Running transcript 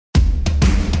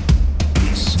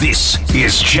This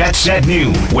is Jets at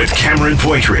Noon with Cameron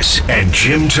Poitras and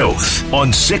Jim Toth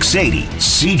on 680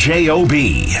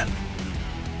 CJOB.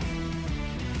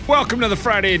 Welcome to the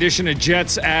Friday edition of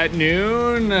Jets at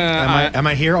Noon. Am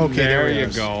I here? Okay, there you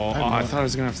go. I thought I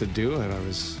was going to have to do it.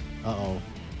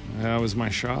 That was my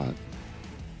shot.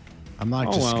 I'm not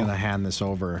going to hand this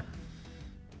over.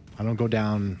 I don't go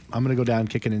down. I'm going to go down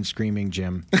kicking and screaming,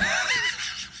 Jim.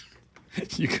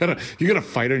 You gotta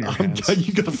fight on your hands.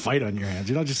 You gotta fight on your hands.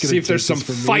 You're not just gonna see if there's some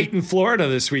fight in Florida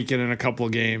this weekend in a couple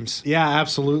of games. Yeah,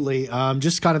 absolutely.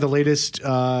 Just kind of the latest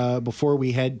before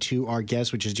we head to our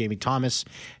guest, which is Jamie Thomas,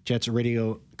 Jets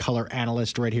radio color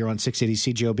analyst right here on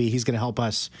 680 CJOB. He's going to help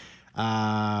us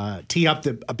tee up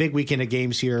a big weekend of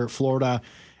games here, Florida,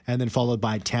 and then followed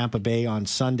by Tampa Bay on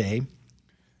Sunday.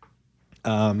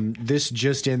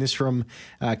 This from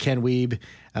Ken Wiebe,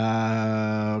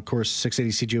 of course,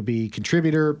 680 CJOB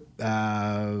contributor,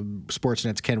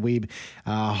 Sportsnet's Ken Wiebe.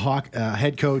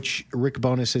 Head coach Rick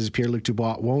Bowness says Pierre-Luc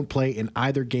Dubois won't play in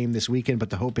either game this weekend, but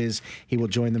the hope is he will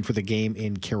join them for the game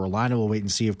in Carolina. We'll wait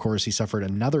and see. Of course, he suffered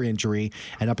another injury,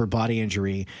 an upper body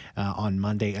injury, on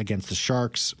Monday against the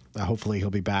Sharks. Hopefully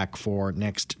he'll be back for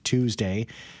next Tuesday.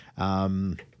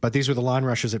 But these were the line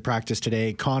rushers at practice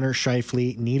today. Connor,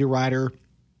 Scheifele, Niederreiter,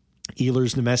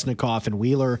 Ehlers, Nemesnikov, and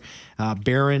Wheeler,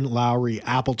 Barron, Lowry,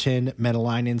 Appleton,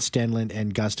 Metalainen, Stenlund,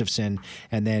 and Gustafson,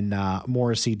 and then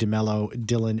Morrissey, DeMello,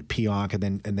 Dillon, Pionk,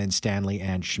 and then Stanley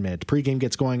and Schmidt. Pre-game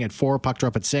gets going at 4, puck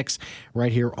drop at 6,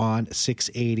 right here on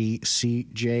 680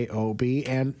 CJOB.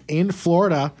 And in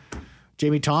Florida,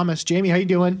 Jamie Thomas. Jamie, how you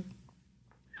doing?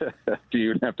 Do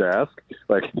you have to ask?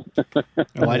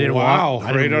 I didn't. Wow!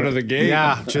 Right out of the gate.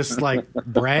 Yeah, just like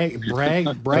brag.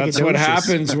 That's what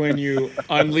happens when you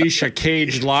unleash a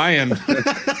caged lion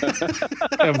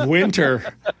of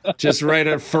winter. Just right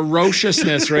at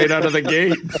ferociousness right out of the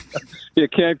gate. You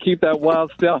can't keep that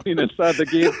wild stallion inside the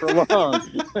gate for long.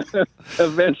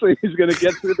 Eventually, he's going to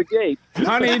get through the gate.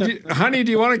 Honey,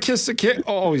 do you want to kiss the kid?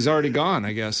 Oh, he's already gone.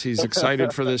 I guess he's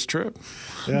excited for this trip.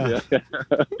 Yeah.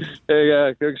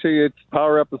 Hey, make sure you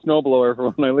power up the snowblower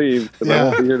for when I leave, because I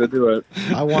won't be here to do it.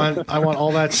 I want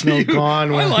all that snow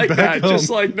gone. I like that. Home. Just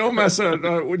like no mess.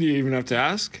 Would you even have to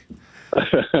ask?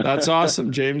 That's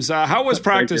awesome, James. How was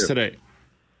practice today?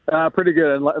 Pretty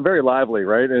good and very lively,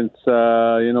 right?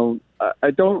 It's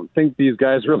I don't think these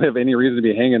guys really have any reason to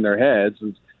be hanging their heads.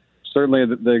 And certainly,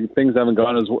 the things haven't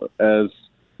gone as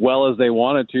well as they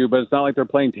wanted to, but it's not like they're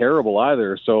playing terrible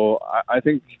either. So I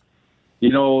think,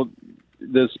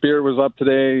 the spirit was up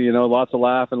today. Lots of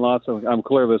laughing, I'm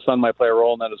clear the sun might play a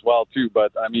role in that as well too.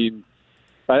 But I mean,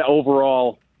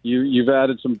 overall, you've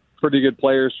added some pretty good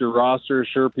players to your roster.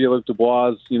 Sure, Pierre-Luc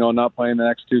Dubois, not playing the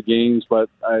next 2 games, but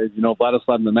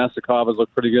Vladislav Nemesnikov has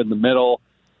looked pretty good in the middle.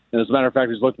 And as a matter of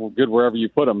fact, he's looked good wherever you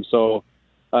put him. So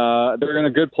they're in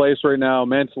a good place right now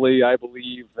mentally, I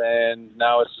believe. And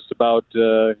now it's just about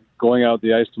going out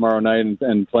the ice tomorrow night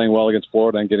and playing well against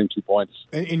Florida and getting 2 points.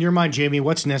 In your mind, Jamie,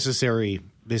 what's necessary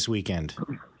this weekend?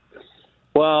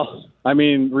 Well, I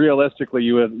mean, realistically,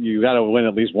 you got to win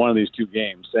at least one of these 2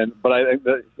 games. But I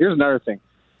think here's another thing.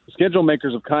 Schedule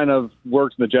makers have kind of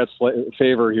worked in the Jets'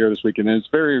 favor here this weekend, and it's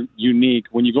very unique.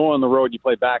 When you go on the road, you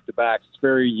play back-to-backs. It's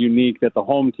very unique that the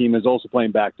home team is also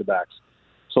playing back-to-backs.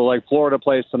 So, like, Florida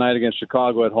plays tonight against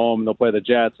Chicago at home, and they'll play the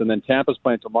Jets, and then Tampa's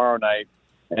playing tomorrow night,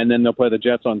 and then they'll play the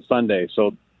Jets on Sunday.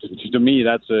 So, to me,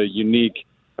 that's a unique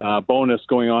bonus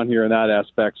going on here in that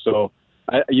aspect. So,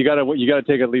 you got to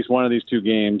take at least one of these 2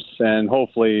 games, and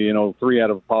hopefully, 3 out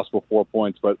of a possible 4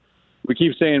 points. But we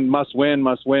keep saying must win,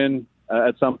 must win.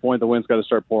 At some point, the win's got to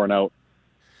start pouring out.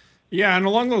 Yeah, and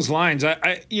along those lines,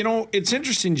 it's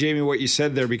interesting, Jamie, what you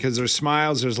said there, because there's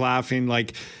smiles, there's laughing.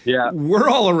 We're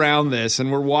all around this, and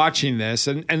we're watching this,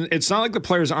 and it's not like the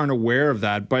players aren't aware of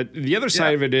that. But the other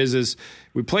side of it is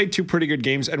we played 2 pretty good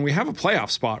games, and we have a playoff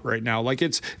spot right now.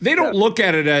 They don't look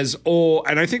at it as,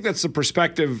 and I think that's the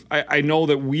perspective I know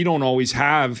that we don't always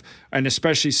have, and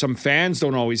especially some fans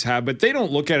don't always have, but they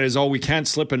don't look at it as, we can't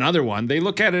slip another one. They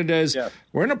look at it as,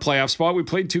 we're in a playoff spot, we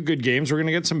played 2 good games, we're going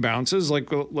to get some bounces,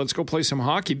 let's go play some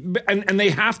hockey. And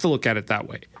they have to look at it that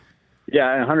way.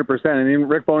 Yeah, 100%. I mean,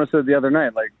 Rick Bowness said the other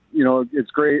night,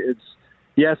 it's great.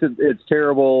 It's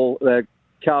terrible that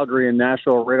Calgary and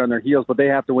Nashville are right on their heels, but they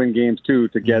have to win games too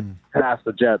to get past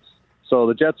the Jets. So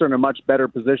the Jets are in a much better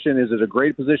position. Is it a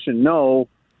great position? No,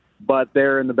 but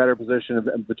they're in the better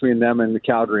position between them and the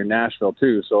Calgary and Nashville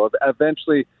too. So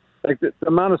eventually, the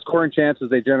amount of scoring chances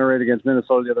they generated against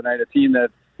Minnesota the other night, a team that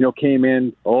came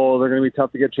in, they're going to be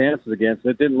tough to get chances against.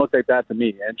 It didn't look like that to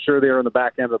me. And sure, they were on the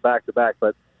back end of the back-to-back,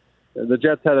 but the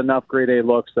Jets had enough grade A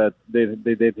looks that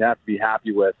they'd have to be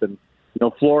happy with. And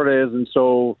Florida isn't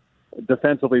so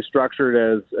defensively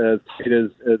structured as tight as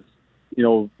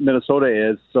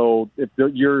Minnesota is. So if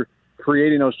you're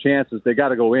creating those chances, they got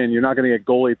to go in. You're not going to get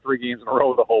goalie 3 games in a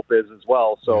row, the hope is as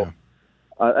well. So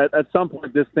at some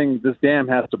point, this dam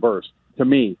has to burst, to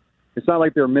me. It's not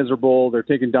like they're miserable. They're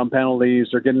taking dumb penalties.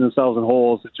 They're getting themselves in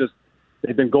holes. It's just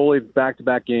they've been goalied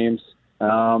back-to-back games.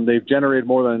 They've generated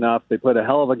more than enough. They played a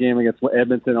hell of a game against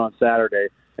Edmonton on Saturday.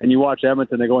 And you watch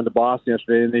Edmonton, they go into Boston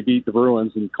yesterday, and they beat the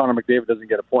Bruins, and Connor McDavid doesn't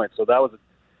get a point. So that was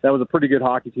a pretty good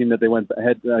hockey team that they went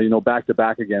ahead,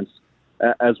 back-to-back against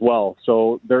as well.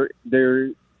 So they're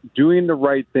doing the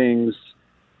right things,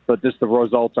 but just the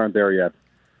results aren't there yet.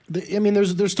 I mean,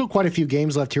 there's still quite a few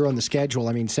games left here on the schedule.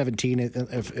 I mean, 17.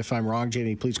 If I'm wrong,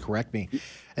 Jamie, please correct me.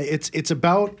 It's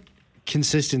about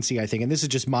consistency, I think, and this is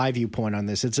just my viewpoint on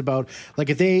this. It's about, like,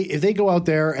 if they go out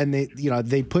there and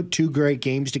they put 2 great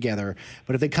games together,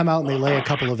 but if they come out and they lay a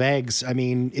couple of eggs, I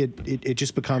mean, it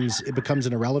just becomes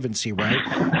an irrelevancy,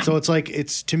 right? So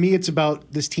to me it's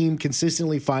about this team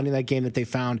consistently finding that game that they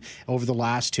found over the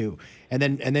last 2, and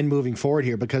then moving forward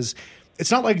here, because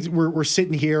it's not like we're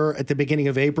sitting here at the beginning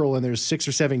of April and there's 6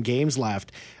 or 7 games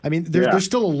left. I mean, there's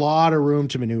still a lot of room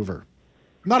to maneuver.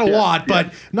 Not a lot,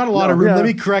 but not a lot of room. Yeah. Let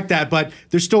me correct that, but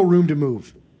there's still room to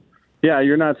move. Yeah,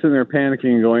 you're not sitting there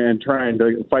panicking and going and trying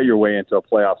to fight your way into a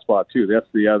playoff spot too. That's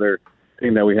the other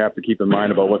thing that we have to keep in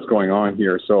mind about what's going on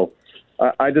here. So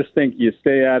I just think you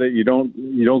stay at it. You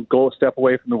don't go a step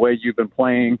away from the way you've been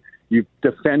playing. You've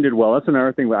defended well. That's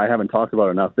another thing that I haven't talked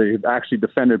about enough. They've actually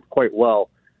defended quite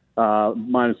well.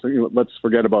 Minus, let's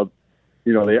forget about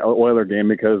the Oiler game,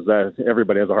 because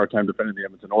everybody has a hard time defending the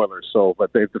Edmonton Oilers. So,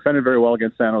 but they've defended very well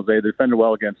against San Jose. They defended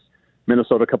well against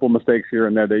Minnesota. A couple of mistakes here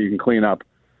and there that you can clean up.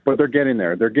 But they're getting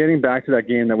there. They're getting back to that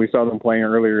game that we saw them playing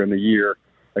earlier in the year.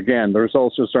 Again, the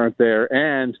results just aren't there.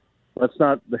 And let's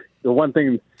not – the one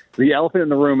thing – the elephant in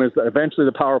the room is that eventually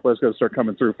the power play is going to start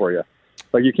coming through for you.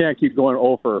 Like, you can't keep going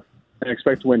over and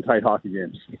expect to win tight hockey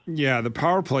games. Yeah, the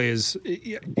power play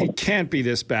it can't be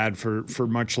this bad for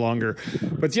much longer.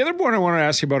 But the other point I want to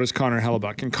ask you about is Connor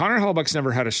Hellebuyck. And Connor Hellebuck's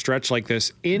never had a stretch like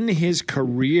this in his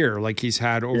career, like he's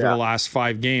had over the last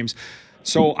 5 games.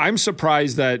 So I'm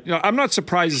surprised that I'm not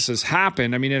surprised this has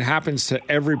happened. I mean, it happens to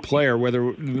every player,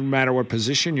 no matter what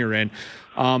position you're in.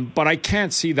 But I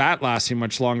can't see that lasting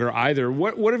much longer either.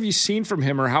 What have you seen from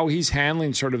him, or how he's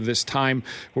handling sort of this time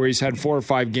where he's had 4 or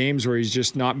 5 games where he's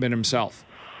just not been himself?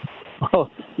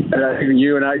 Well,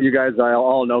 you guys, I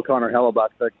all know Connor Hellebuyck.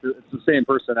 It's the same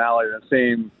personality, the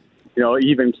same,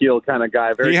 even keel kind of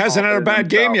guy. He hasn't had a bad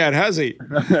game yet, has he?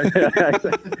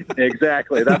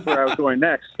 Exactly. That's where I was going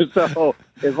next. So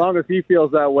as long as he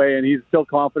feels that way and he's still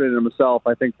confident in himself,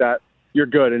 I think that you're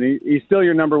good. And he's still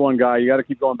your number 1 guy. You got to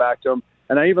keep going back to him.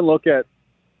 And I even look at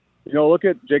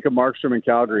Jacob Markstrom in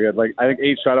Calgary. He had I think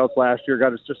 8 shutouts last year.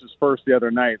 Got just his first the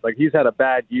other night. Like, he's had a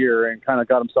bad year and kind of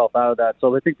got himself out of that.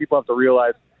 So I think people have to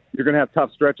realize you're going to have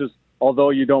tough stretches, although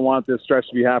you don't want this stretch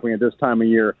to be happening at this time of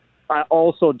year. I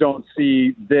also don't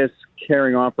see this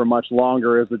carrying on for much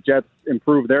longer. As the Jets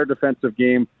improve their defensive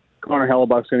game, Connor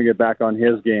Hellebuck's going to get back on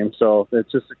his game. So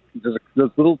it's just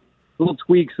those little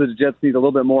tweaks that the Jets need a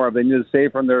little bit more of. They need to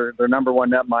save from their number 1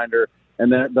 netminder.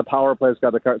 And then the power play's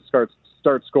got to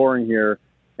start scoring here,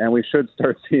 and we should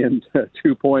start seeing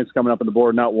 2 points coming up on the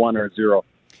board, not 1 or 0.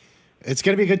 It's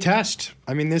going to be a good test.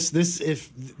 I mean, this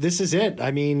is it.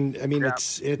 I mean,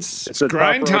 it's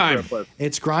grind time.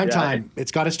 It's grind time.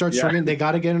 It's got to start swinging. They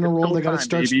got to get in a roll. They got to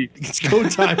start. Baby. It's go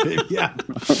time, baby. Yeah,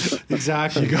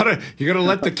 exactly. You gotta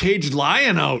let the caged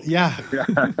lion out. Yeah,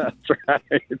 that's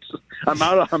right. I'm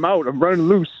out. I'm running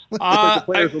loose. The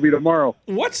players will be tomorrow.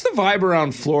 What's the vibe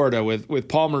around Florida with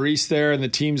Paul Maurice there, and the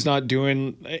team's not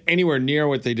doing anywhere near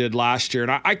what they did last year?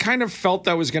 And I kind of felt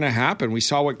that was going to happen. We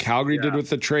saw what Calgary did with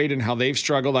the trade and how they've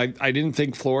struggled. I didn't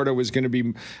think Florida was going to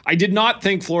be. I did not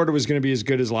think Florida was going to be as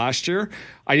good as last year.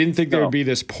 I didn't think they would be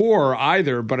this poor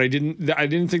either, but I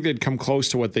didn't think they'd come close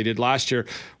to what they did last year.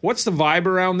 What's the vibe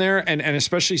around there, and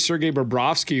especially Sergei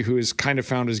Bobrovsky, who has kind of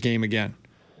found his game again?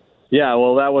 Yeah,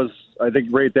 well, that was, I think,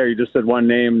 right there. You just said one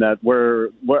name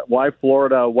why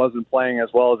Florida wasn't playing as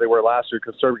well as they were last year,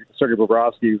 because Sergei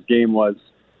Bobrovsky's game was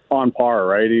on par,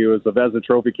 right? He was the Vezina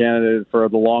Trophy candidate for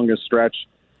the longest stretch,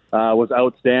 was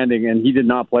outstanding, and he did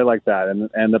not play like that.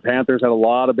 And the Panthers had a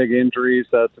lot of big injuries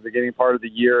to the beginning part of the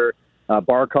year.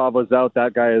 Barkov was out.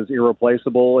 That guy is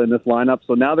irreplaceable in this lineup.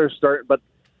 So now they're starting, but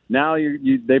now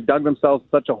they've dug themselves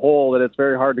such a hole that it's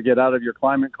very hard to get out of. You're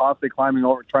constantly climbing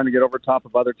over, trying to get over top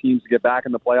of other teams to get back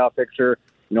in the playoff picture.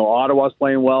 Ottawa's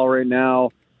playing well right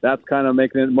now. That's kind of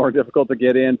making it more difficult to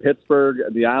get in.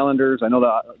 Pittsburgh, the Islanders. I know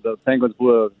the Penguins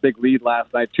blew a big lead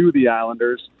last night to the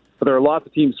Islanders. but there are lots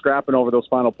of teams scrapping over those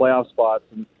final playoff spots.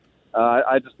 And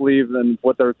I just believe in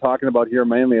what they're talking about here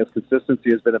mainly is consistency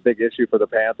has been a big issue for the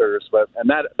Panthers. And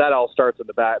that all starts in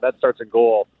the back. That starts in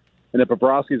goal. And if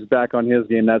Bobrovsky's back on his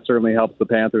game, that certainly helps the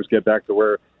Panthers get back to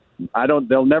where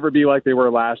they'll never be like they were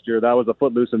last year. That was a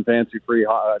footloose and fancy-free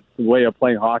way of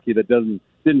playing hockey that didn't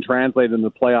translate in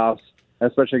the playoffs,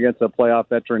 especially against a playoff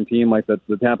veteran team like the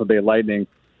Tampa Bay Lightning.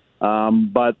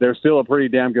 But they're still a pretty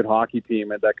damn good hockey team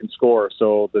that can score.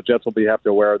 So the Jets will have to be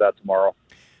aware of that tomorrow.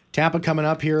 Tampa coming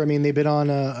up here. I mean, they've been on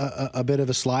a bit of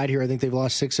a slide here. I think they've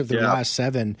lost 6 of their last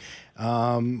 7.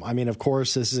 I mean, of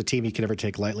course, this is a team you can never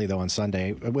take lightly, though. On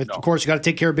Sunday, Of course, you got to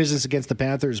take care of business against the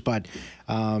Panthers, but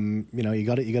you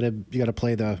got to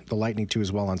play the Lightning too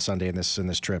as well on Sunday in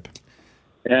this trip.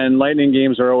 And Lightning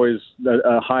games are always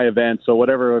a high event, so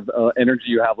whatever energy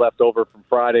you have left over from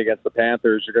Friday against the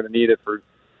Panthers, you're going to need it for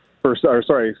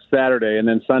Saturday, and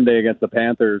then Sunday against the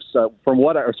Panthers. The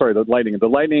Lightning. The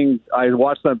Lightning, I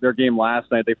watched their game last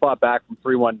night. They fought back from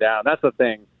 3-1 down. That's the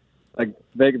thing. Like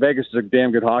Vegas is a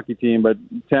damn good hockey team, but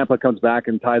Tampa comes back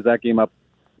and ties that game up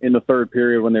in the third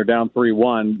period when they're down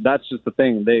 3-1. That's just the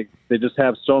thing. They just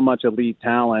have so much elite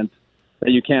talent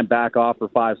that you can't back off for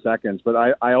 5 seconds. But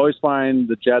I always find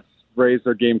the Jets raise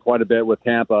their game quite a bit with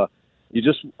Tampa.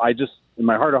 I just in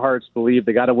my heart of hearts believe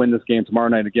they got to win this game tomorrow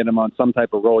night to get them on some type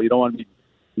of roll. You don't want to be,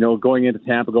 going into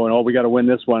Tampa going, we got to win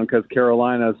this one because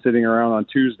Carolina is sitting around on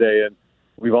Tuesday, and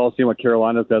we've all seen what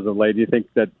Carolina does of late. Do you think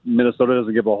that Minnesota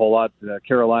doesn't give a whole lot?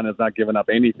 Carolina's not giving up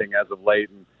anything as of late.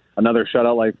 And another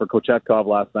shutout like for Kochetkov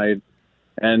last night.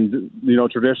 And,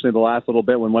 traditionally the last little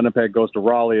bit when Winnipeg goes to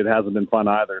Raleigh, it hasn't been fun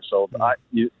either. So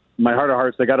my heart of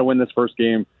hearts, they got to win this first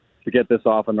game to get this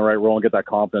off on the right roll and get that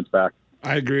confidence back.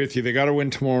 I agree with you. They got to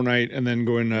win tomorrow night and then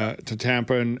go in to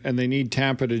Tampa, and they need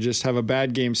Tampa to just have a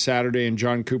bad game Saturday and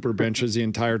John Cooper benches the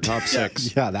entire top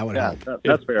 6. Yeah, that would help.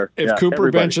 That's fair. If Cooper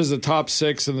benches the top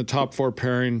 6 and the top 4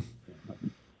 pairing.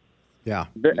 Yeah,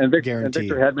 and Victor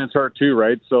Hedman's hurt too,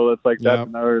 right? So it's like that's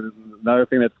another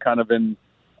thing that's kind of been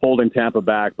holding Tampa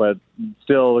back, but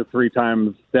still 3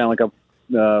 times Stanley Cup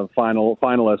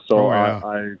finalists.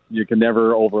 So you can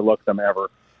never overlook them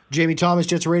ever. Jamie Thomas,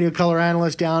 Jets radio color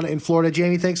analyst down in Florida.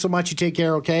 Jamie, thanks so much. You take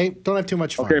care, okay? Don't have too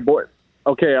much fun. Okay, boy.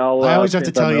 Okay, I always have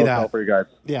to tell you that. For you guys.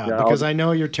 Yeah, because I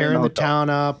know you're tearing the town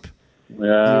up.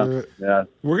 Yeah.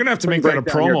 We're going to have to make that a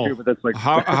promo. Too,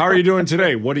 how are you doing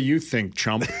today? What do you think,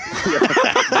 chump?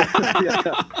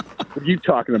 What are you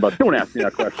talking about? Don't ask me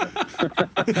that question.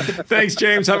 Thanks,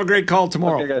 James. Have a great call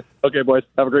tomorrow. Okay, boys.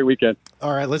 Have a great weekend.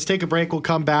 All right, let's take a break. We'll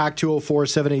come back.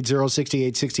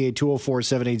 204-780-6868.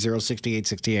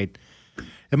 204-780-6868.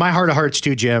 In my heart of hearts,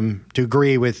 too, Jim, to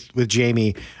agree with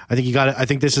Jamie, I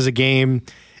think this is a game.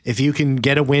 If you can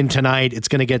get a win tonight, it's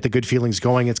going to get the good feelings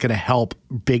going. It's going to help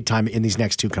big time in these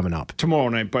next 2 coming up. Tomorrow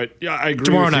night, but I agree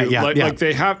tomorrow with night, you.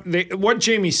 Yeah, Like what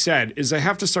Jamie said is they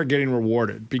have to start getting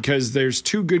rewarded because there's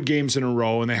 2 good games in a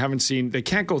row and they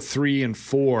can't go 3 and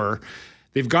 4.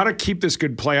 They've got to keep this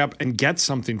good play up and get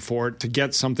something for it to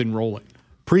get something rolling.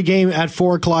 Pre-game at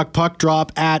 4 o'clock, puck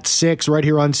drop at 6 right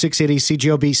here on 680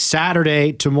 CJOB.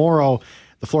 Saturday, tomorrow,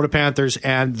 the Florida Panthers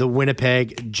and the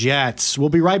Winnipeg Jets. We'll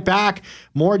be right back.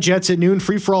 More Jets at noon.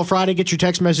 Free for all Friday. Get your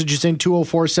text messages in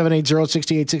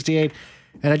 204-780-6868.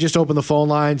 And I just opened the phone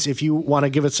lines. If you want to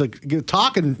give us a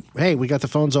talk, and hey, we got the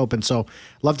phones open. So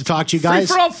love to talk to you guys.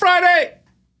 Free for all Friday.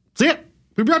 See ya.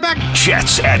 We'll be right back.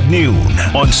 Jets at noon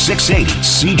on 680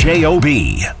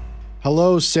 CJOB.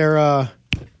 Hello, Sarah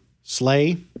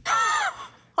Slay.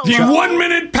 The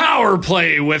 1-minute power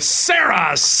play with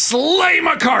Sarah Slay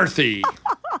McCarthy.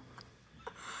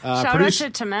 Shout out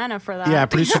to Tamana for that. Yeah,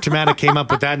 producer Tamana came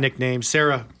up with that nickname.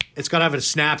 Sarah, it's got to have a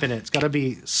snap in it. It's got to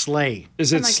be Slay.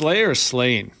 Is it Slay or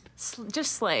Slaying?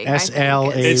 Just Slay.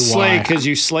 S-L-A-Y. It's Slay because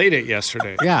you slayed it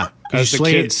yesterday. Yeah. As the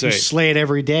kids say. You slay it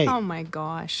every day. Oh, my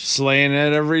gosh. Slaying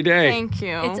it every day. Thank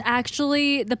you. It's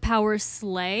actually the power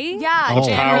slay. Yeah,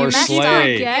 Jim. Power you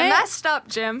slay. You messed up,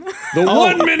 Jim. The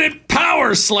 1-minute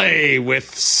power slay with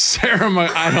Sarah.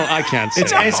 I can't say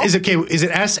it. Is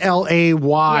it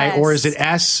S-L-A-Y or is it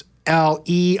S-L-E-I-G-H?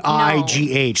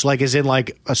 Like as in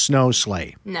like a snow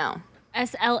sleigh? No.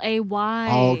 S-L-A-Y.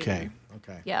 Oh, okay.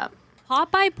 Yeah.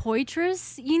 Popeye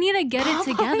Poitras, you need to get it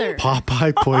together.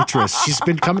 Popeye Poitras. She's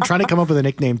been trying to come up with a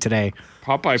nickname today.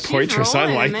 Popeye Poitras.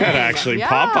 I like that actually. Yeah.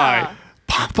 Popeye.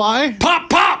 Popeye? Pop,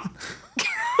 pop.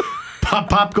 Pop,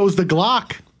 pop goes the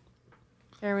Glock.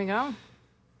 There we go.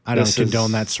 I don't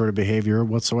condone that sort of behavior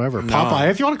whatsoever. No. Popeye,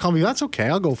 if you want to call me, that's okay.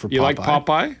 I'll go for Popeye. You like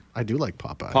Popeye? I do like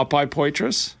Popeye. Popeye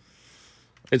Poitras?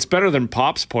 It's better than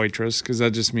Pop's Poitras because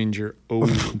that just means you're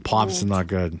old. Pop's not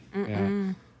good.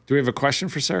 Yeah. Do we have a question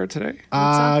for Sarah today?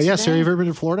 Yeah, Sarah, have you ever been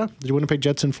to Florida? Did you Winnipeg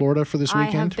Jets in Florida for this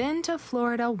weekend? I have been to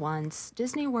Florida once.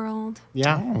 Disney World.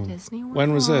 Yeah. Disney World.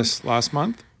 When was this? Last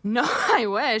month? No, I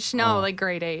wish. No, like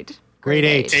grade 8. Grade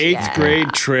 8. Eighth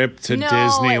grade trip to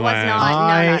Disneyland. It was not.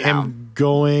 I No. am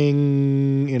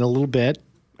going in a little bit,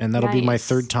 and that'll be my Nice.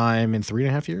 third time in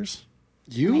 3.5 years.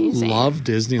 You Amazing. love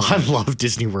Disneyland. I love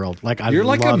Disney World. You're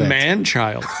like a love it. man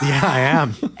child. Yeah, I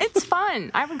am. It's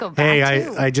fun. I would go back Hey,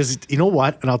 too. I just, you know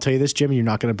what? And I'll tell you this, Jim, you're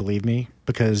not going to believe me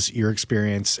because your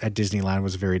experience at Disneyland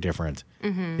was very different.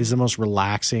 It's the most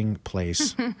relaxing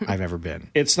place I've ever been.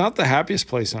 It's not the happiest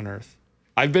place on earth.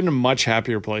 I've been to much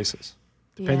happier places.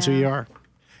 Depends who you are.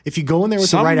 If you go in there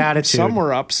with the right attitude. Some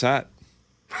were upset.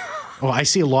 Oh, I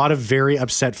see a lot of very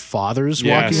upset fathers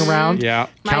walking around. Yeah.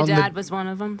 My dad was one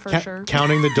of them for sure.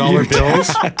 Counting the dollar bills.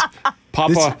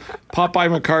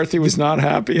 Popeye McCarthy was not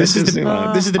happy at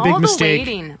Disneyland. This is the big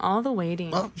mistake. All the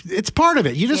waiting. Well, it's part of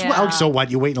it. You just, Yeah. so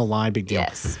what? You wait in a line, big deal.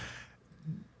 Yes.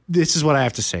 This is what I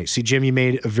have to say. See, Jim, you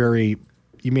made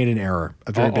an error,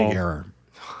 a very big error.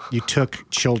 You took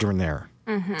children there.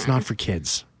 It's not for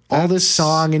kids. All this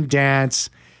song and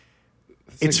dance.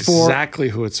 It's for exactly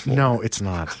who it's for. No, it's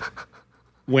not.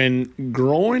 When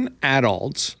grown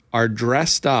adults are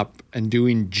dressed up and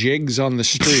doing jigs on the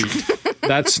street,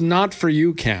 that's not for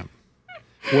you, Cam.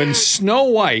 When Snow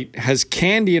White has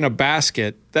candy in a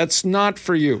basket, that's not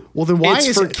for you. Well, then why it's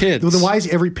is for kids? Well, then why is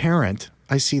every parent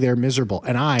I see there miserable,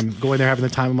 and I'm going there having the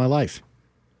time of my life?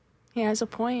 He has a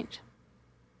point.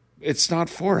 It's not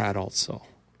for adults, though.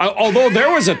 Although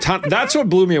there was a ton. That's what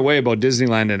blew me away about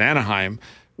Disneyland in Anaheim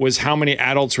was how many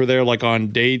adults were there, like on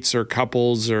dates or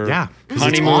couples or honeymoons. It's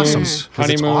awesome.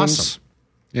 Honeymoons. It's awesome.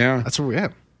 Yeah, That's what we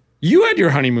have. you had your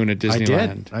honeymoon at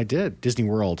Disneyland. I did. Disney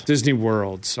World. Disney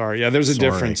World. Sorry. Yeah, there's a Sorry.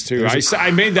 difference too. There's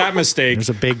I made that mistake. There's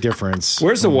a big difference.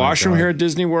 Where's the Oh my washroom God. here at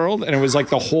Disney World? And it was like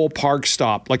the whole park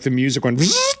stopped. Like the music went.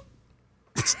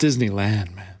 It's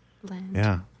Disneyland, man.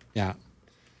 Yeah. Yeah.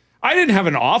 I didn't have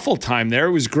an awful time there.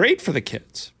 It was great for the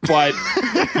kids. But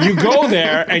you go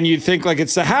there and you think like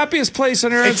it's the happiest place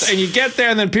on earth. And you get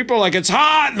there and then people are like, it's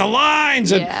hot and the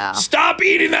lines and stop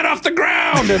eating that off the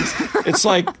ground. And it's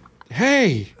like,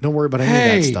 hey. Don't worry about any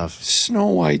of that stuff. Snow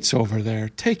White's over there.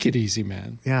 Take it easy,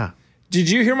 man. Yeah. Did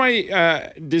you hear my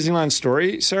Disneyland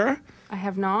story, Sarah? I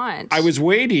have not. I was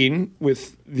waiting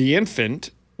with the infant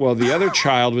while the other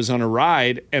child was on a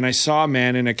ride, and I saw a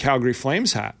man in a Calgary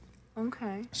Flames hat.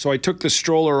 Okay. So I took the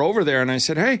stroller over there, and I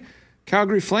said, hey,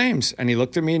 Calgary Flames. And he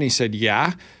looked at me, and he said,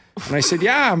 yeah. And I said,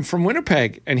 yeah, I'm from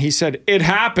Winnipeg. And he said, it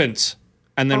happens,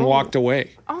 and then walked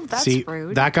away. Oh, that's See,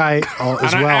 rude. that guy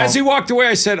as And well. as he walked away,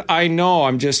 I said, I know,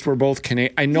 we're both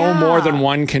Canadian. I know more than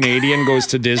one Canadian goes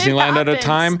to Disneyland at a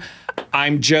time.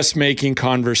 I'm just making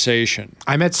conversation.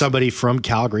 I met somebody from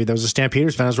Calgary that was a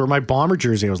Stampeders fan. That was where my Bomber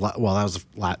jersey was. That was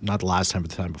not the last time,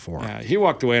 but the time before. Yeah, he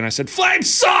walked away, and I said,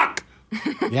 Flames suck!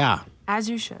 Yeah. As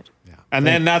you should. And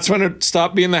then that's when it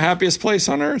stopped being the happiest place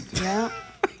on earth. Yeah.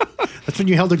 That's when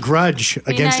you held a grudge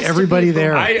against nice to everybody people.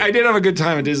 there. I did have a good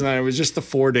time at Disneyland. It was just the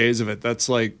 4 days of it. That's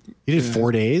like You did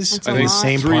 4 days? That's in a the lot.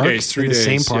 same 3 park? days. 3 in the days.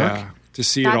 same park? Yeah, to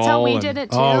see it That's all. how we and- did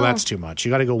it too. Oh, that's too much.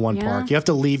 You got to go one Yeah. park. You have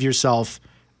to leave yourself.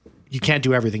 You can't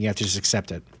do everything. You have to just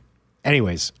accept it.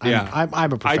 Anyways, I'm a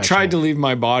professional. I tried to leave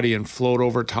my body and float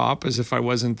over top as if I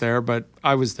wasn't there, but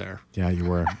I was there. Yeah, you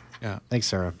were. Yeah. Thanks,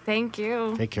 Sarah. Thank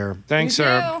you. Take care. Thanks, You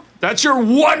Sarah. too. That's your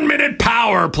 1 minute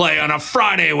power play on a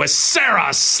Friday with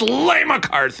Sarah Slay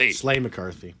McCarthy. Slay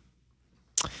McCarthy.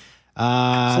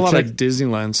 That's a lot check- of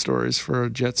Disneyland stories for a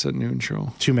Jets at Noon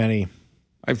show. Too many.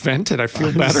 I vented. I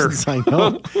feel better. I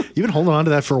know. You've been holding on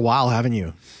to that for a while, haven't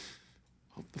you?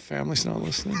 The family's not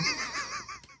listening.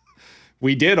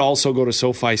 We did also go to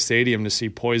SoFi Stadium to see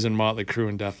Poison, Motley Crue,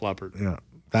 and Def Leppard. Yeah.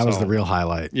 That was the real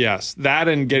highlight. Yes, that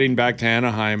and getting back to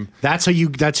Anaheim That's how you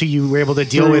were able to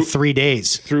deal with 3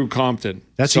 days. through Compton.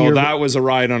 That's so how you're- that was a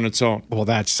ride on its own. Well,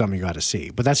 that's something you got to see.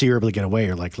 But that's how you were able to get away.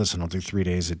 You're like, listen, I'll do 3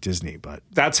 days at Disney, but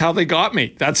That's how they got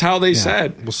me. That's how they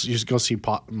said. we'll just go see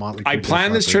Motley Crue. I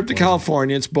planned this trip to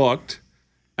California. It's booked,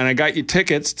 and I got you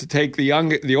tickets to take the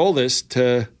oldest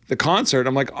to the concert.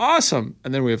 I'm like, awesome.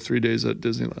 And then we have 3 days at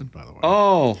Disneyland. By the way.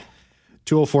 Oh.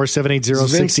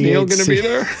 204-780-68. Vince Neil going to be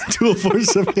there?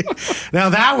 204-780. Now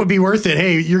that would be worth it.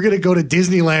 Hey, you're going to go to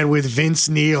Disneyland with Vince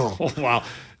Neil. Oh, wow.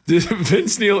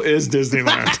 Vince Neil is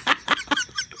Disneyland.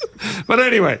 But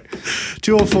anyway.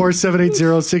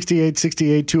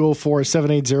 204-780-6868.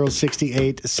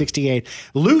 204-780-6868.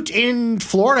 Loot in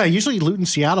Florida. Usually Loot in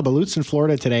Seattle, but Loot's in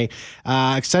Florida today.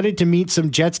 Excited to meet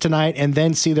some Jets tonight and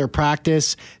then see their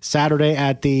practice Saturday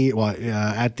at the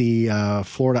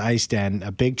Florida Ice Den.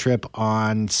 A big trip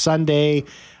on Sunday.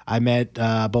 I met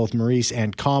both Maurice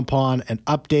and Compon. An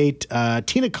update,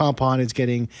 Tina Compon is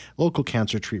getting local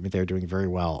cancer treatment. They're doing very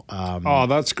well.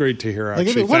 That's great to hear,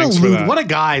 actually. What a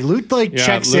guy. Lute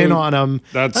checks in on him.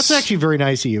 That's actually very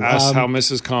nice of you. Ask how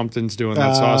Mrs. Compton's doing.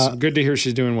 That's awesome. Good to hear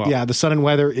she's doing well. Yeah, the sun and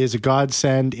weather is a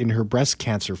godsend in her breast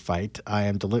cancer fight. I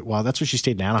am that's where she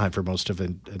stayed in Anaheim for most of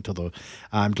it until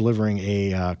I'm delivering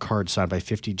a card signed by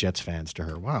 50 Jets fans to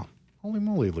her. Wow. Holy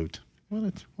moly, Lute.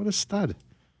 What a stud.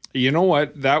 You know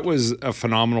what? That was a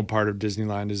phenomenal part of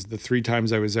Disneyland is the 3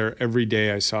 times I was there, every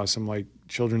day I saw some like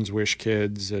Children's Wish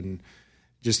kids and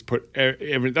just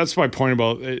that's my point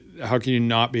about how can you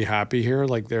not be happy here?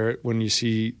 Like when you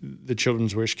see the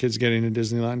Children's Wish kids getting to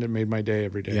Disneyland, it made my day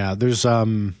every day. Yeah, there's a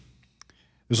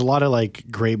lot of like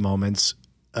great moments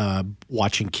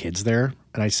watching kids there.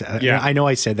 And I know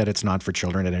I said that it's not for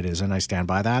children and it isn't. I stand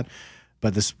by that.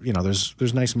 But this,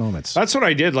 there's nice moments. That's what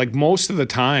I did. Like most of the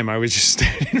time, I was just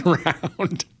standing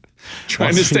around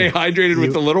trying to stay hydrated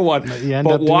with the little one.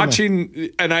 But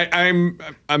watching, and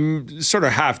I'm sort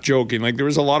of half joking. Like there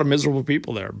was a lot of miserable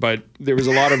people there, but there was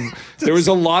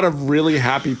a lot of really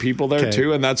happy people there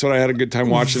too. And that's what I had a good time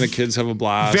watching the kids have a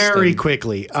blast. Very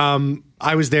quickly,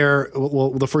 I was there. Well,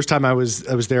 the first time I was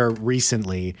there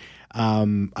recently.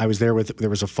 I was there there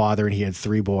was a father and he had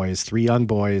 3 young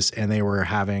boys, and they were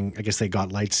having, I guess they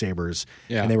got lightsabers,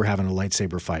 and they were having a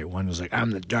lightsaber fight. One was like,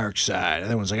 I'm the dark side. And the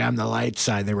other one was like, I'm the light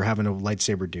side. They were having a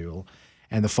lightsaber duel,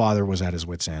 and the father was at his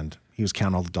wit's end. He was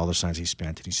counting all the dollar signs he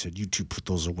spent, and he said, you two put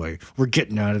those away. We're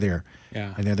getting out of there.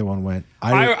 Yeah. And the other one went.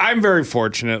 I'm very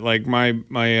fortunate. Like my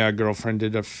girlfriend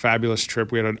did a fabulous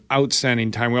trip. We had an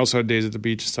outstanding time. We also had days at the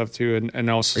beach and stuff too. And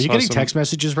also, are you getting text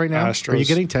messages right now? Astros. Are you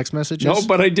getting text messages? No,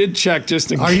 but I did check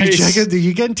just in case. Are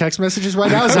you getting text messages right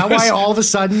now? Is that why all of a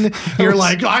sudden you're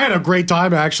like, I had a great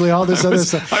time actually? All this other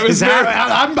stuff.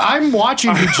 I'm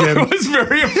watching you, Jim. I was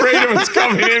very afraid it was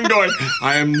coming in, going,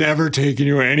 I am never taking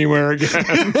you anywhere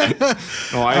again.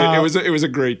 No, it was a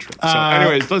great trip. So,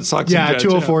 anyways, let's talk some Jets.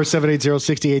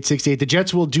 204-780-6868. The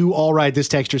Jets will do all right. This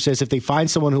texter says if they find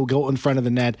someone who will go in front of the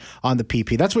net on the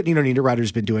PP. That's what Nino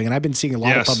Niederreiter's been doing, and I've been seeing a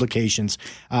lot of publications.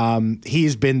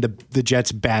 He's been the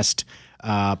Jets' best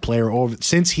player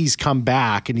since he's come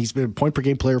back, and he's been a point per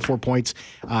game player, 4 points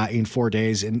in 4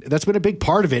 days, and that's been a big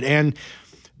part of it. And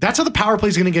that's how the power play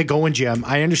is going to get going, Jim.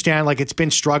 I understand, like, it's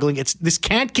been struggling. This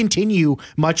can't continue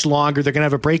much longer. They're going to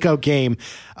have a breakout game.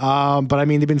 But, I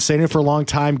mean, they've been saying it for a long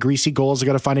time. Greasy goals. They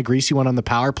got to find a greasy one on the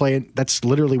power play. And that's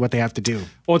literally what they have to do.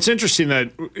 Well, it's interesting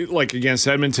that, like, against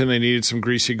Edmonton, they needed some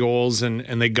greasy goals,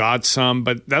 and they got some.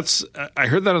 But I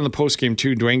heard that on the postgame,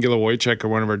 too. Dwayne Gilawaychuk, or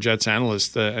one of our Jets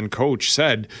analysts and coach,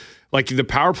 said, like, the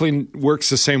power play works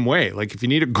the same way. Like, if you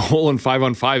need a goal in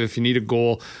 5-on-5, if you need a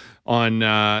goal on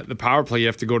the power play, you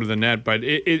have to go to the net. But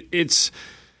it's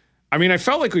I mean, I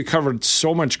felt like we covered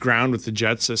so much ground with the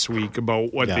Jets this week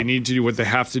about what they need to do, what they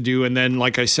have to do. And then,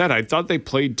 like I said, I thought they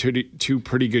played two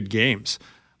pretty good games.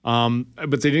 But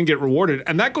they didn't get rewarded.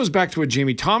 And that goes back to what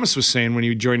Jamie Thomas was saying when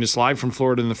he joined us live from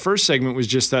Florida in the first segment, was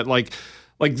just that like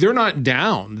they're not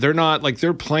down. They're not like,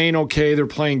 they're playing okay. They're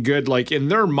playing good. Like in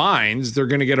their minds, they're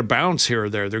going to get a bounce here or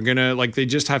there. They're going to they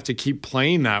just have to keep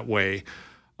playing that way.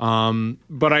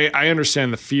 But I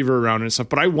understand the fever around it and stuff,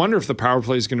 but I wonder if the power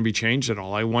play is going to be changed at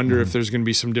all. I wonder if there's going to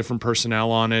be some different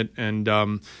personnel on it. And,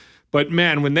 but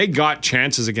man, when they got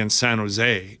chances against San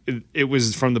Jose, it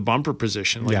was from the bumper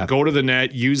position. Go to the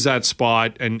net, use that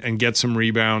spot and get some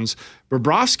rebounds.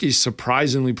 Bobrovsky's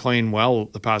surprisingly playing well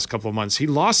the past couple of months. He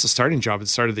lost the starting job at the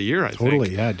start of the year, I think.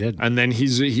 Totally, yeah, it did. And then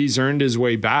he's earned his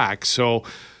way back. So,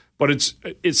 but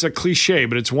it's a cliche,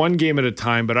 but it's one game at a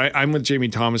time. But I'm with Jamie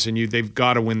Thomas and you. They've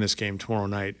got to win this game tomorrow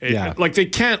night. They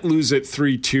can't lose it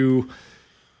 3-2.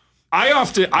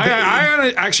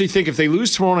 I actually think if they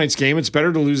lose tomorrow night's game, it's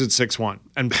better to lose it 6-1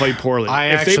 and play poorly.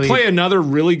 If they play another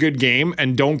really good game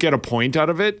and don't get a point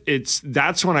out of it,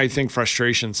 that's when I think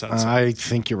frustration sets in. I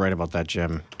think you're right about that,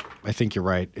 Jim. I think you're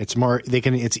right. It's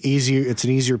easier. It's an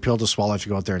easier pill to swallow if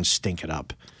you go out there and stink it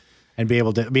up. And be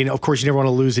able to, I mean, of course, you never want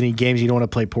to lose any games. You don't want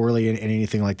to play poorly and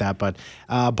anything like that. But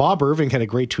Bob Irving had a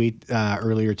great tweet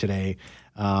earlier today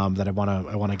that I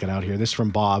want to get out here. This is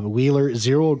from Bob Wheeler: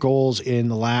 0 goals in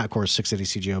the last. Of course,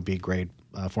 680 CJOB, great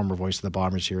former voice of the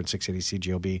Bombers here at 680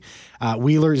 CJOB.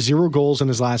 Wheeler 0 goals in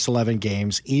his last 11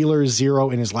 games. Ehlers 0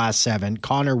 in his last 7.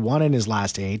 Connor 1 in his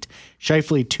last 8.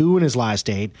 Scheifele 2 in his last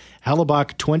 8.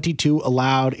 Hellebuck 22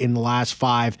 allowed in the last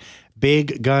 5.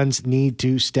 Big guns need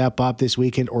to step up this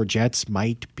weekend, or Jets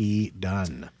might be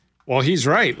done. Well, he's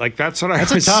right. Like that's what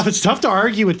It's tough to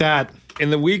argue with that.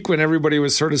 In the week when everybody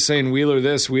was sort of saying Wheeler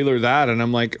this, Wheeler that, and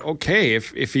I'm like, okay,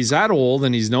 if he's that old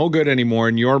and he's no good anymore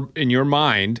in your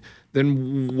mind,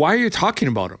 then why are you talking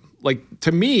about him? Like,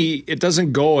 to me, it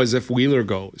doesn't go as if Wheeler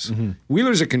goes. Mm-hmm.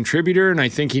 Wheeler's a contributor, and I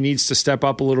think he needs to step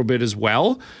up a little bit as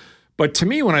well. But to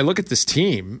me, when I look at this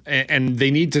team and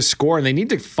they need to score and they need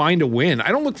to find a win, I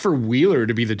don't look for Wheeler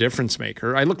to be the difference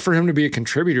maker. I look for him to be a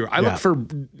contributor. I look for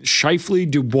Scheifele,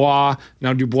 Dubois.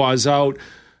 Now Dubois is out.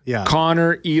 Yeah.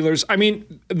 Connor, Ehlers. I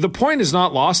mean, the point is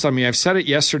not lost on me. I've said it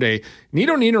yesterday.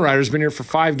 Nito Niederreiter's been here for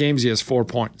 5 games. He has 4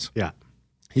 points. Yeah.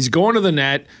 He's going to the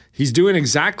net. He's doing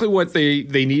exactly what they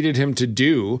needed him to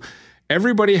do.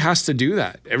 Everybody has to do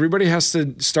that. Everybody has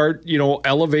to start,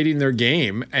 elevating their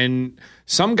game. And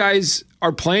some guys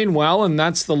are playing well, and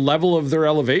that's the level of their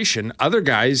elevation. Other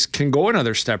guys can go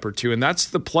another step or two, and that's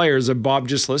the players that Bob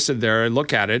just listed there. I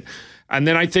look at it, and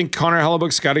then I think Connor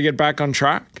Hellebuyck's got to get back on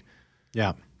track.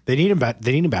 Yeah, they need him back.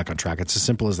 They need him back on track. It's as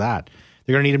simple as that.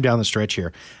 They're going to need him down the stretch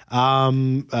here.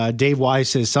 Dave Wise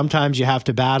says, sometimes you have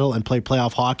to battle and play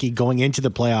playoff hockey going into the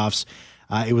playoffs.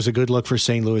 It was a good look for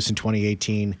St. Louis in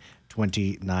 2018,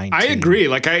 2019. I agree.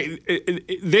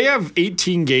 They have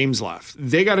 18 games left.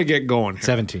 They got to get going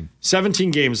here.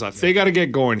 17 games left. Yeah. They got to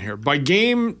get going here. By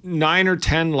game 9 or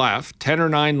 10 left, 10 or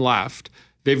 9 left,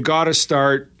 they've got to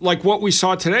start like what we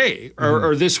saw today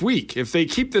or this week. If they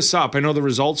keep this up, I know the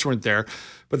results weren't there,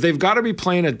 but they've got to be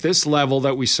playing at this level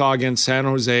that we saw against San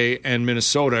Jose and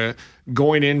Minnesota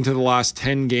going into the last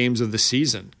 10 games of the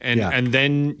season. And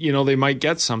then, they might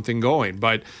get something going.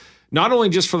 But not only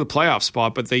just for the playoff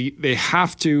spot, but they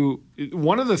have to.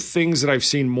 One of the things that I've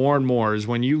seen more and more is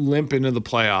when you limp into the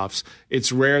playoffs,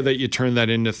 it's rare that you turn that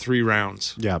into 3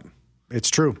 rounds. Yeah, it's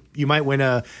true. You might win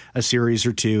a series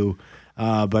or two,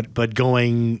 but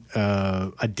going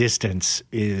a distance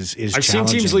is I've challenging.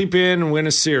 seen teams leap in and win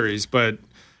a series, but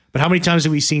how many times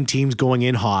have we seen teams going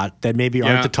in hot that maybe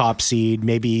aren't the top seed,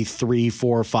 maybe 3,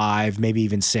 4, 5, maybe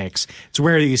even 6? It's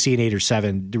rare that you see an 8 or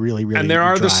 7 to really. And there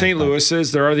are the St.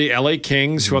 Louis's, there are the LA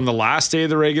Kings who on the last day of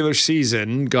the regular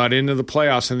season got into the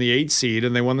playoffs in the 8th seed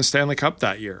and they won the Stanley Cup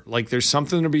that year. Like, there's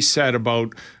something to be said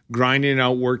about grinding it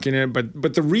out, working it.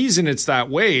 But the reason it's that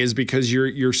way is because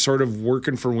you're sort of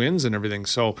working for wins and everything.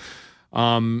 So,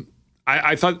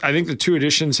 I think the 2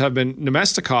 additions have been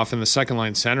Nemestikov in the second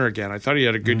line center again. I thought he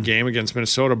had a good game against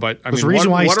Minnesota, but what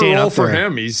a role for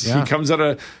him. He comes out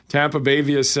of Tampa Bay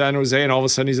via San Jose, and all of a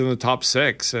sudden he's in the top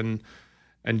 6 and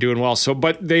doing well. So,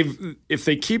 but if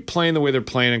they keep playing the way they're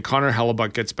playing, and Connor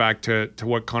Hellebuyck gets back to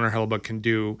what Connor Hellebuyck can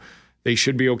do, they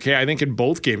should be okay. I think in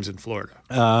both games in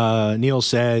Florida. Neil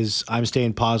says, I'm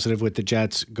staying positive with the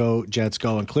Jets. Go, Jets,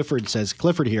 go. And Clifford says,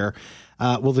 here,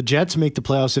 will the Jets make the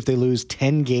playoffs if they lose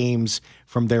 10 games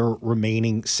from their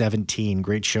remaining 17?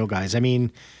 Great show, guys. I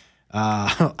mean,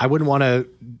 I wouldn't want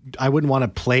to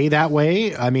play that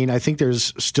way. I mean, I think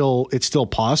it's still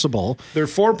possible. They're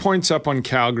 4 points up on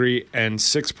Calgary and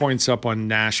 6 points up on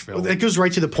Nashville. That goes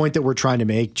right to the point that we're trying to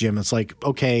make, Jim. It's like,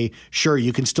 okay, sure,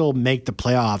 you can still make the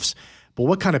playoffs, but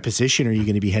what kind of position are you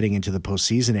going to be heading into the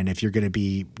postseason in if you're going to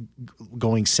be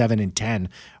going 7-10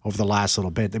 over the last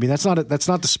little bit? I mean, that's not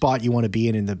the spot you want to be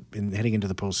in heading into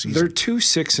the postseason. They're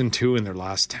 2-6-2 in their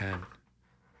last 10.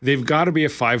 They've got to be a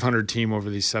 500 team over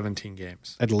these 17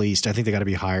 games. At least. I think they got to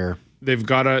be higher. They've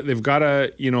got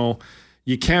to,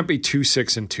 you can't be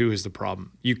 2-6-2 is the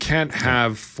problem. You can't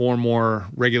have 4 more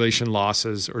regulation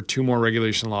losses or 2 more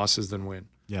regulation losses than win.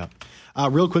 Yeah.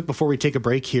 Real quick before we take a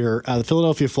break here, the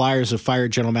Philadelphia Flyers have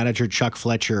fired general manager Chuck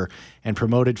Fletcher and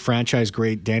promoted franchise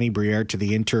great Danny Briere to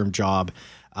the interim job.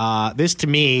 This, to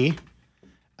me,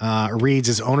 reads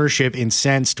as ownership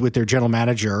incensed with their general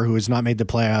manager, who has not made the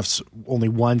playoffs only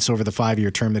once over the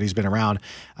 5-year term that he's been around,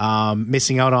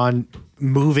 missing out on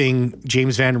moving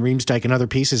James Van Riemsdyk and other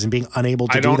pieces and being unable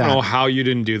to do that. I don't know how you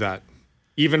didn't do that.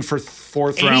 Even for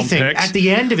 4th-round picks. At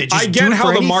the end of it, just I get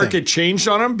how the market changed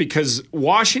on him because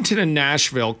Washington and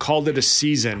Nashville called it a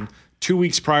season 2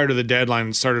 weeks prior to the deadline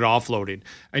and started offloading.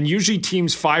 And usually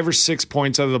teams 5 or 6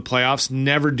 points out of the playoffs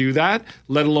never do that,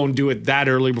 let alone do it that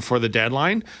early before the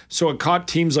deadline. So it caught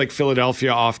teams like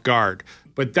Philadelphia off guard.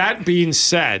 But that being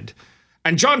said,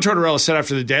 and John Tortorella said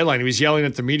after the deadline, he was yelling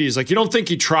at the media, he's like, you don't think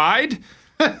he tried?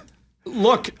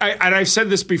 Look, I've said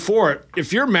this before.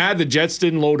 If you're mad the Jets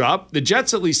didn't load up, the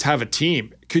Jets at least have a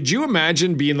team. Could you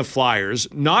imagine being the Flyers,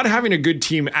 not having a good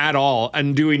team at all,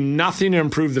 and doing nothing to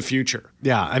improve the future?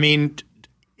 Yeah, I mean,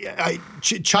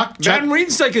 Chuck Van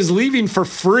Riemsdyk is leaving for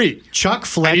free. Chuck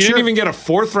Fletcher. And you didn't even get a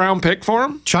 4th-round pick for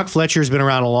him? Chuck Fletcher's been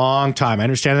around a long time. I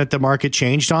understand that the market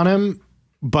changed on him,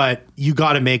 but you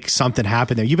got to make something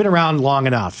happen there. You've been around long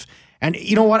enough. And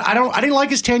you know what? I didn't like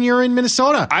his tenure in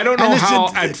Minnesota. I don't know how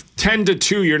at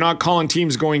 10-2 you're not calling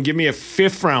teams going, give me a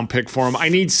 5th round pick for him. I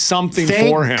need something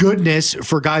for him. Thank goodness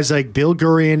for guys like Bill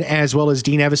Gurian as well as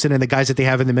Dean Evison and the guys that they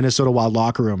have in the Minnesota Wild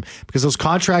locker room, because those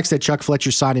contracts that Chuck Fletcher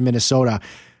signed in Minnesota,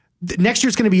 next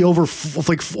year's going to be over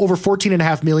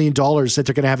 $14.5 million that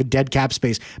they're going to have a dead cap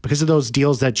space because of those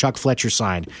deals that Chuck Fletcher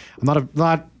signed.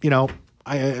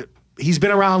 He's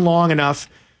been around long enough.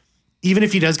 Even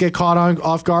if he does get caught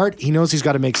off guard, he knows he's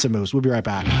got to make some moves. We'll be right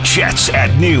back. Jets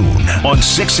at noon on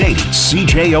 680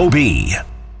 CJOB.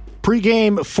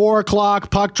 Pre-game, 4 o'clock,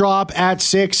 puck drop at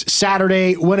 6,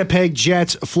 Saturday, Winnipeg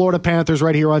Jets, Florida Panthers,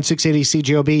 right here on 680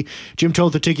 CJOB. Jim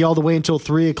Toth will take you all the way until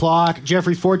 3 o'clock.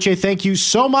 Jeffrey Fortier, thank you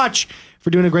so much for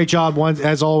doing a great job,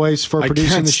 as always, for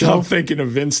producing the show. I can't stop thinking of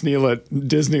Vince Neil at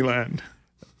Disneyland.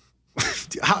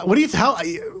 Do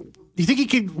you think he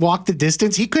could walk the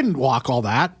distance? He couldn't walk all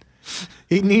that.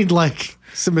 He'd need,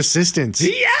 some assistance.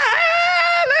 Yeah!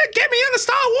 Get me on the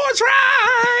Star Wars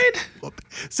ride!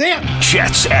 Sam!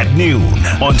 Jets at noon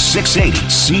on 680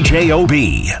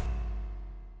 CJOB.